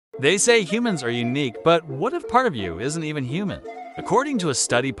They say humans are unique, but what if part of you isn't even human? According to a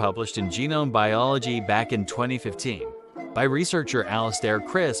study published in Genome Biology back in 2015 by researcher Alastair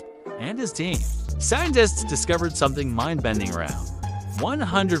Crisp and his team, scientists discovered something mind-bending around.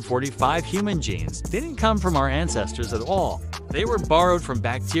 145 human genes didn't come from our ancestors at all. They were borrowed from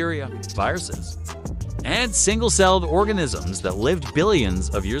bacteria, viruses, and single-celled organisms that lived billions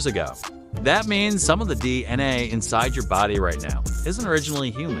of years ago. That means some of the DNA inside your body right now isn't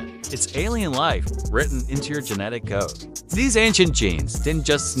originally human. It's alien life written into your genetic code. These ancient genes didn't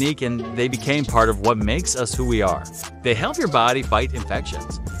just sneak in, they became part of what makes us who we are. They help your body fight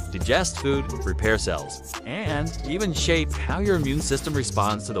infections, digest food, repair cells, and even shape how your immune system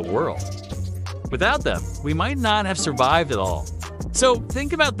responds to the world. Without them, we might not have survived at all. So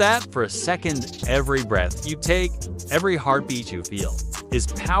think about that for a second. Every breath you take, every heartbeat you feel, is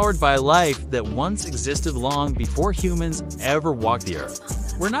powered by life that once existed long before humans ever walked the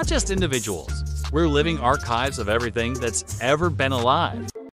earth. We're not just individuals, we're living archives of everything that's ever been alive.